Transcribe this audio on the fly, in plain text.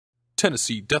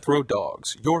Tennessee Death Row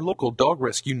Dogs, your local dog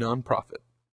rescue nonprofit.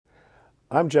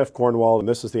 I'm Jeff Cornwall, and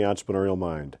this is the Entrepreneurial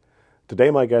Mind. Today,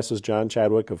 my guest is John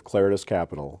Chadwick of Claritas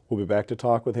Capital. We'll be back to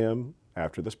talk with him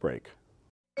after this break.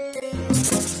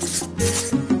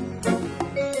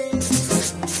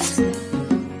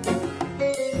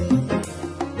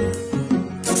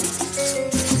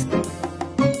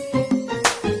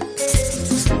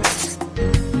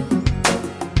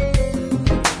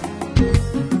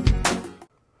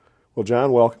 Well,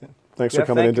 John, welcome. Thanks for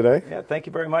coming in today. Yeah, thank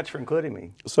you very much for including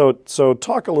me. So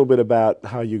talk a little bit about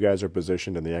how you guys are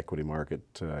positioned in the equity market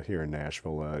here in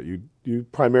Nashville. You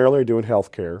primarily are doing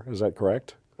healthcare, is that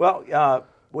correct? Well,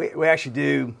 we actually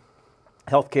do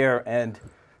healthcare and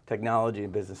technology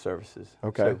and business services.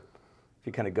 Okay. So if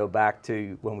you kind of go back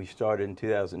to when we started in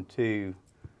 2002,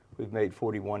 we've made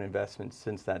 41 investments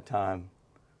since that time,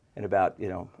 and about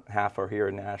half are here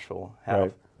in Nashville,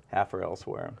 half are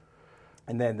elsewhere.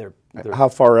 And then they're how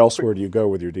far elsewhere do you go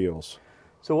with your deals?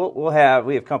 So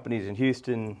we have companies in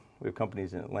Houston, we have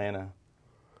companies in Atlanta,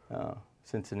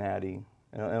 Cincinnati,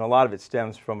 and a lot of it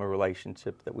stems from a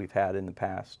relationship that we've had in the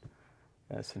past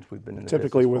since we've been in the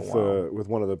typically business for a while. With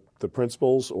one of the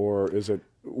principals, or is it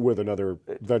with another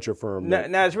venture firm? No,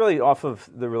 it's really off of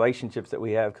the relationships that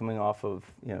we have coming off of,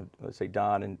 let's say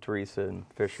Don and Teresa and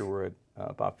Fisher were at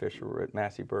Bob Fisher were at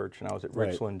Massey Birch, and I was at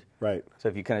Richland. Right. So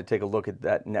if you kind of take a look at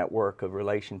that network of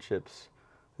relationships,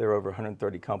 there are over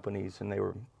 130 companies, and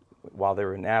while they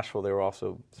were in Nashville, they were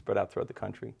also spread out throughout the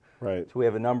country. Right. So we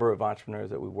have a number of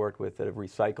entrepreneurs that we've worked with that have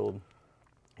recycled.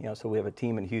 So we have a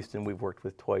team in Houston we've worked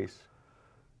with twice,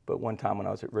 but one time when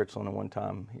I was at Richland and one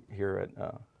time here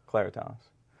at Claritas.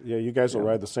 Yeah, you guys will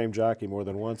ride the same jockey more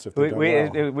than once if we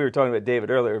were talking about David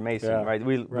earlier, Mason, right?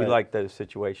 We right. like those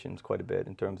situations quite a bit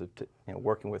in terms of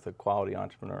working with a quality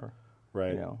entrepreneur,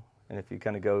 right? And if you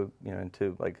kind of go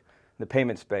into like the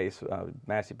payment space,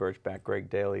 Massey Birch backed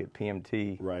Greg Daly at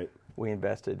PMT, right? We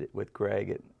invested with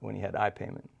Greg when he had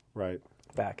iPayment, right?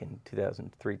 Back in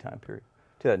 2003 time period,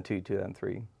 2002,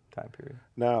 2003 time period.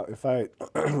 Now, if I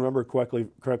remember correctly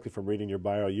from reading your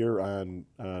bio, you're on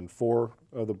 4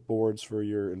 of the boards for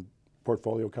your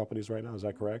portfolio companies right now. Is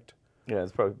that correct? Yeah,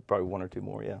 it's probably 1 or 2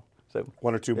 more. Yeah, so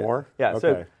 1 or 2 more. Yeah.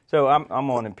 Okay. So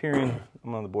I'm on Empyrean.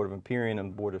 I'm on the board of Empyrean. I'm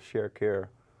on the board of ShareCare,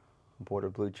 board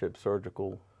of Blue Chip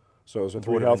Surgical. So those are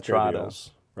 3 healthcare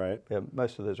deals, right? Yeah,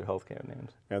 most of those are healthcare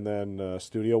names. And then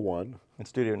Studio One. And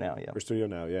Studio Now, yeah. Or Studio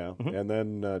Now, yeah. Mm-hmm. And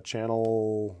then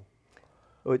Channel.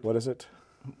 What is it?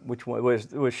 Which one was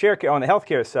ShareCare on the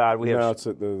healthcare side? We have it's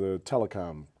the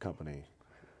telecom company.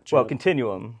 Well,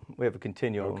 Continuum. We have a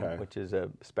Continuum, okay. which is a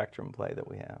spectrum play that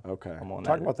we have. Okay.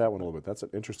 Talk about that one a little bit. That's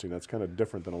interesting. That's kind of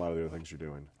different than a lot of the other things you're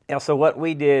doing. Yeah. So what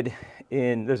we did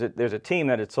there's a team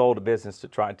that had sold a business to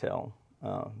TriTel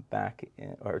or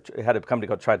it had a company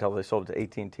called TriTel. They sold it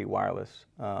to AT&T Wireless.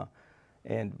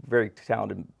 And very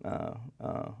talented,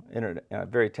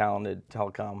 very talented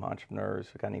telecom entrepreneurs.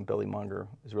 A guy named Billy Munger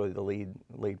is really the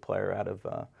lead player out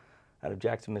of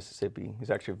Jackson, Mississippi. He's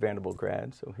actually a Vanderbilt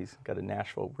grad, so he's got a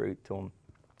Nashville root to him.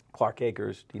 Clark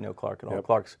Akers, do you know Clark at all? Yep.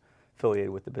 Clark's affiliated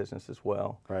with the business as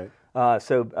well. Right.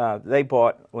 So they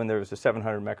bought, when there was a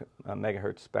 700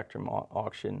 megahertz spectrum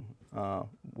auction,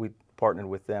 we partnered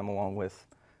with them along with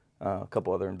a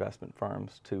couple other investment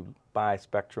firms to buy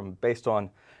spectrum based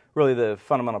on really the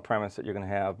fundamental premise that you're going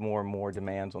to have more and more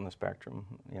demands on the spectrum,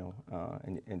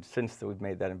 and since we've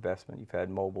made that investment, you've had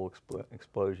mobile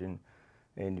explosion,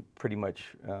 and pretty much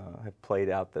have played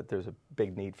out that there's a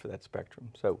big need for that spectrum.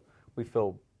 So we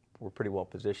feel we're pretty well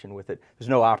positioned with it. There's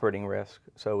no operating risk,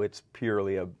 so it's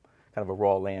purely a kind of a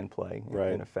raw land play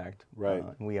in effect. Right.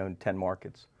 And we own 10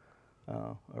 markets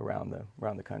around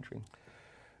the country.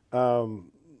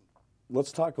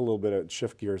 Let's talk a little bit,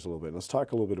 shift gears a little bit. Let's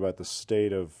talk a little bit about the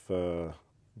state of the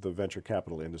venture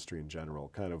capital industry in general,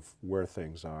 kind of where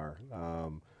things are.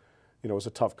 It was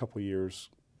a tough couple of years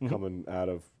coming out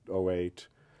of 2008,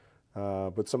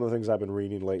 but some of the things I've been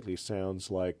reading lately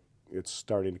sounds like it's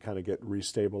starting to kind of get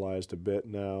restabilized a bit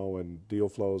now, and deal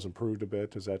flow has improved a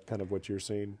bit. Is that kind of what you're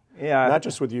seeing? Yeah. Not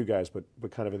just with you guys, but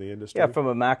kind of in the industry? Yeah, from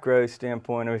a macro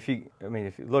standpoint, if you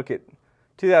look at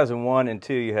 2001 and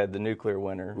 2, you had the nuclear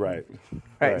winter. Right.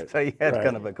 So you had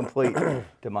kind of a complete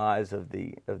demise of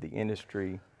the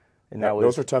industry, and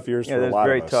those were tough years for a lot of us. Those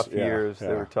very tough years. Yeah.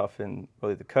 They were tough in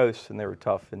really the coast, and they were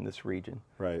tough in this region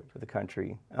for the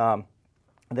country. And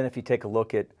then if you take a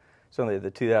look at certainly the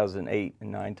 2008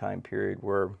 and 9 time period,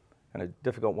 were kind of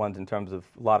difficult ones in terms of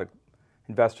a lot of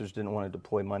investors didn't want to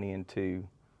deploy money into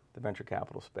the venture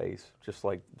capital space, just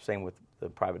like same with the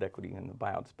private equity and the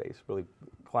buyout space. Really,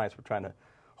 clients were trying to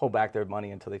hold back their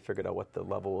money until they figured out what the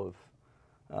level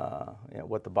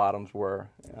what the bottoms were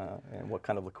and what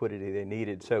kind of liquidity they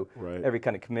needed. So Right. every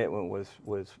kind of commitment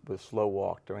was slow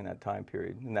walk during that time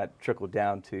period, and that trickled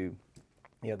down to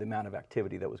the amount of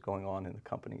activity that was going on in the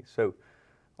company. So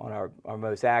on our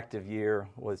most active year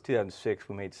was 2006.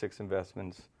 We made 6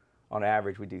 investments. On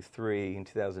average, we do 3. In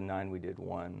 2009, we did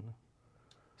 1.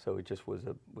 So it just was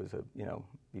a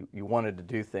you wanted to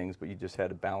do things, but you just had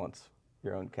to balance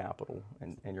your own capital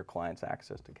and your clients'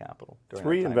 access to capital.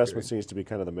 3 investments seems to be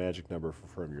kind of the magic number for a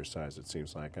firm your size, it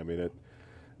seems like. I mean,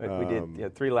 we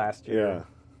did 3 last year.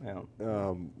 Yeah.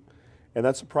 And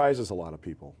that surprises a lot of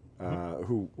people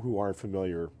who aren't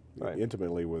familiar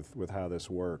intimately with how this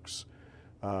works.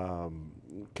 Can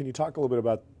you talk a little bit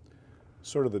about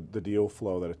sort of the deal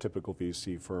flow that a typical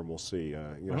VC firm will see?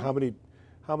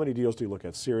 How many deals do you look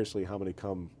at seriously? How many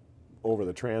come over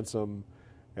the transom?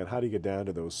 And how do you get down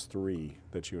to those 3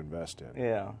 that you invest in?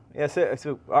 Yeah.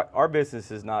 So our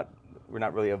business is we're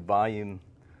not really a volume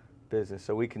business,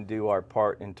 so we can do our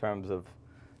part in terms of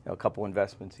a couple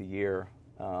investments a year,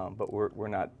 but we're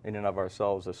not in and of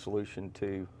ourselves a solution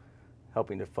to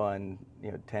helping to fund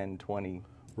 10, 20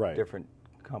 different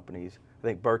companies. I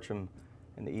think Bertram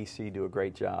and the EC do a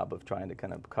great job of trying to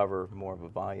kind of cover more of a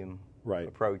volume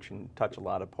approach and touch a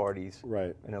lot of parties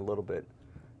in a little bit.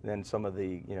 Then some of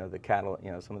the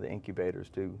some of the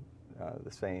incubators do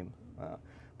the same.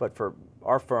 But for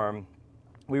our firm,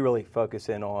 we really focus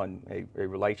in on a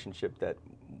relationship that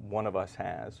one of us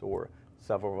has, or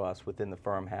several of us within the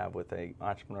firm have, with an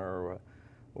entrepreneur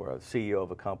or a CEO of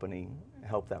a company.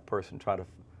 Help that person try to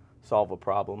solve a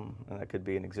problem, and that could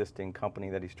be an existing company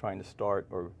that he's trying to start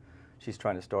or she's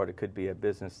trying to start. It could be a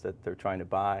business that they're trying to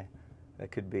buy. That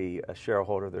could be a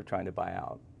shareholder they're trying to buy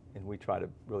out. And we try to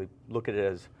really look at it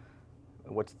as,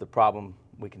 what's the problem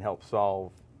we can help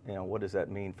solve? What does that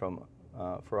mean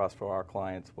for us, for our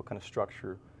clients? What kind of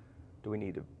structure do we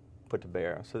need to put to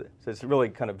bear? So it's really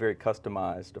kind of very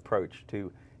customized approach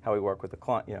to how we work with the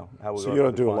client. So you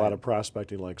don't do a lot of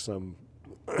prospecting like some,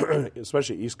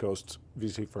 especially East Coast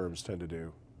VC firms tend to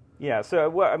do. Yeah.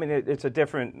 So it's a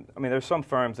different. There's some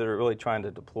firms that are really trying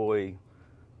to deploy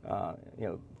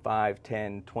 5,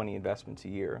 10, 20 investments a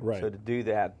year. Right. So to do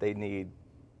that, they need,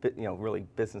 really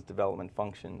business development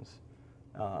functions,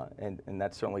 and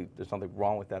that's certainly, there's nothing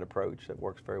wrong with that approach. That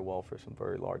works very well for some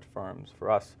very large firms. For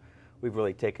us, we've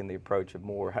really taken the approach of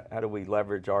more, how do we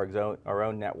leverage our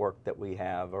own network that we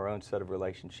have, our own set of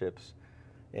relationships,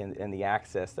 and the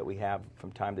access that we have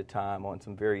from time to time on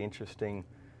some very interesting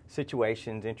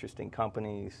situations, interesting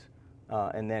companies,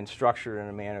 and then structured in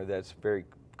a manner that's very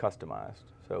customized.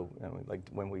 So, like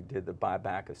when we did the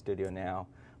buyback of Studio Now,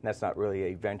 that's not really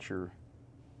a venture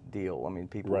deal.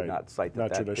 People would not cite that.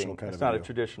 Not traditional kind of It's not deal. a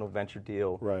traditional venture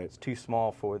deal. Right. It's too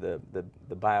small for the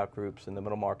buyout groups and the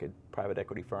middle market private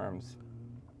equity firms.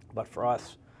 But for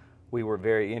us, we were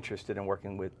very interested in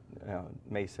working with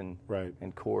Mason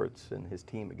and Quartz and his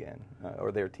team again,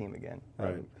 or their team again.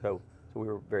 Right. So we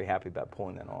were very happy about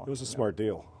pulling that off. It was a smart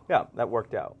deal. Yeah, that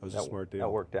worked out. It was a smart deal. That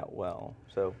worked out well.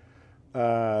 So.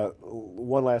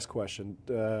 One last question.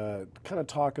 Kind of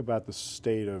talk about the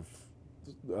state of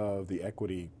the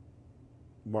equity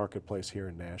marketplace here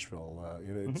in Nashville.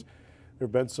 There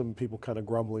have been some people kind of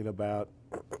grumbling about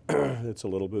it's a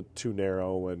little bit too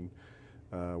narrow, and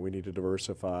we need to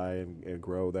diversify and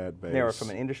grow that base. Narrow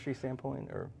from an industry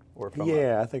standpoint, or from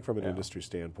I think from an industry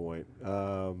standpoint.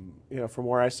 From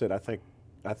where I sit, I think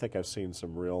I've seen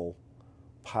some real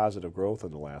positive growth in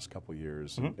the last couple of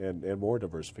years, and more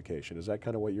diversification. Is that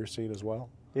kind of what you're seeing as well?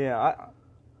 Yeah,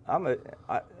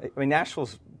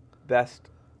 Nashville's best.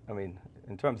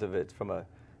 In terms of it from a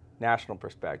national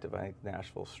perspective, I think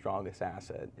Nashville's strongest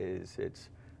asset is its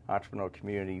entrepreneurial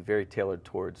community, very tailored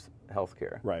towards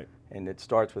healthcare. Right. And it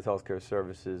starts with healthcare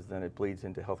services, then it bleeds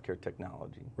into healthcare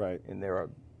technology. Right. And there are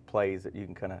plays that you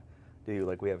can kind of do,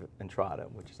 like we have Entrada,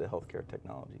 which is a healthcare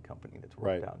technology company that's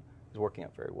working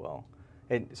out very well.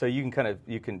 And so you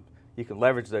can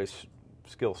leverage those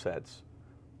skill sets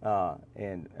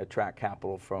and attract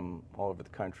capital from all over the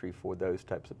country for those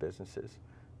types of businesses.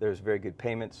 There's very good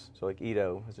payments. So like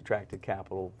Edo has attracted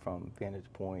capital from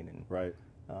Vantage Point and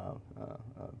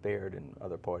Baird and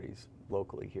other parties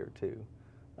locally here too.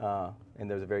 And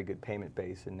there's a very good payment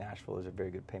base in Nashville. There's a very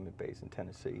good payment base in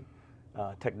Tennessee.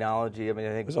 Technology. I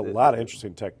think there's a lot of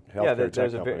interesting healthcare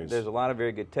tech companies. There's a lot of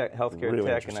very good healthcare really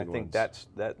tech, and I think ones.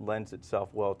 that lends itself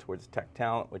well towards tech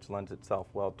talent, which lends itself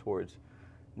well towards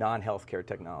non-healthcare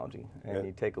technology. And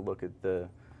you take a look at the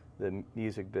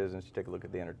music business, you take a look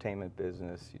at the entertainment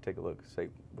business, you take a look, say,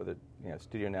 whether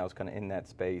Studio Now is kind of in that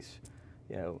space.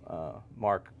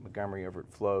 Mark Montgomery over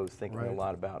at Flow is thinking Right. a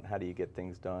lot about how do you get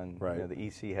things done. Right. The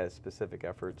EC has specific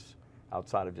efforts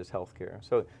outside of just healthcare.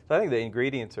 So I think the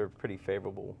ingredients are pretty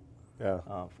favorable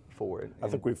for it. I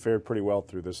think we've fared pretty well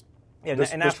through this. And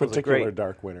this Nashville's particular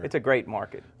dark winter. It's a great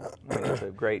market. I mean, it's a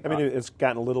great. I mean, it's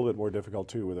gotten a little bit more difficult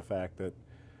too with the fact that,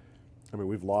 I mean,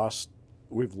 we've lost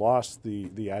the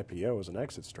IPO as an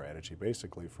exit strategy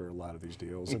basically for a lot of these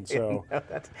deals, and so.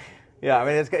 I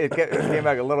mean, it came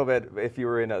back a little bit if you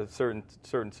were in a certain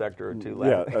sector or two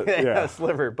left, a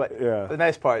sliver. But for the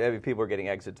nice part, I mean, people are getting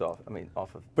exits off. I mean,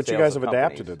 off of. But sales you guys have of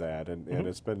adapted to companies. that, and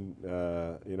it's been,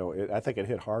 I think it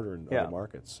hit harder in other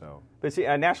markets. So. But see,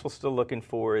 Nashville's still looking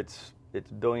for its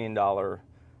billion-dollar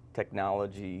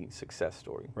technology success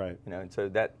story. Right. And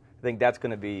so I think that's going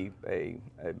to be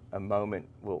a moment.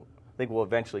 I think we'll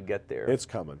eventually get there. It's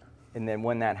coming. And then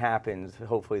when that happens,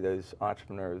 hopefully those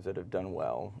entrepreneurs that have done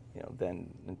well, then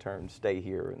in turn stay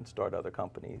here and start other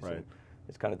companies. Right. And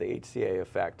it's kind of the HCA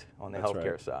effect on the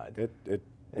healthcare side.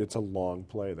 It's a long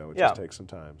play, though. It just takes some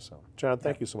time. So, John,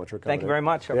 thank you so much for coming. Thank you very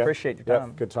much. I appreciate your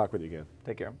time. Good to talk with you again.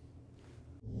 Take care.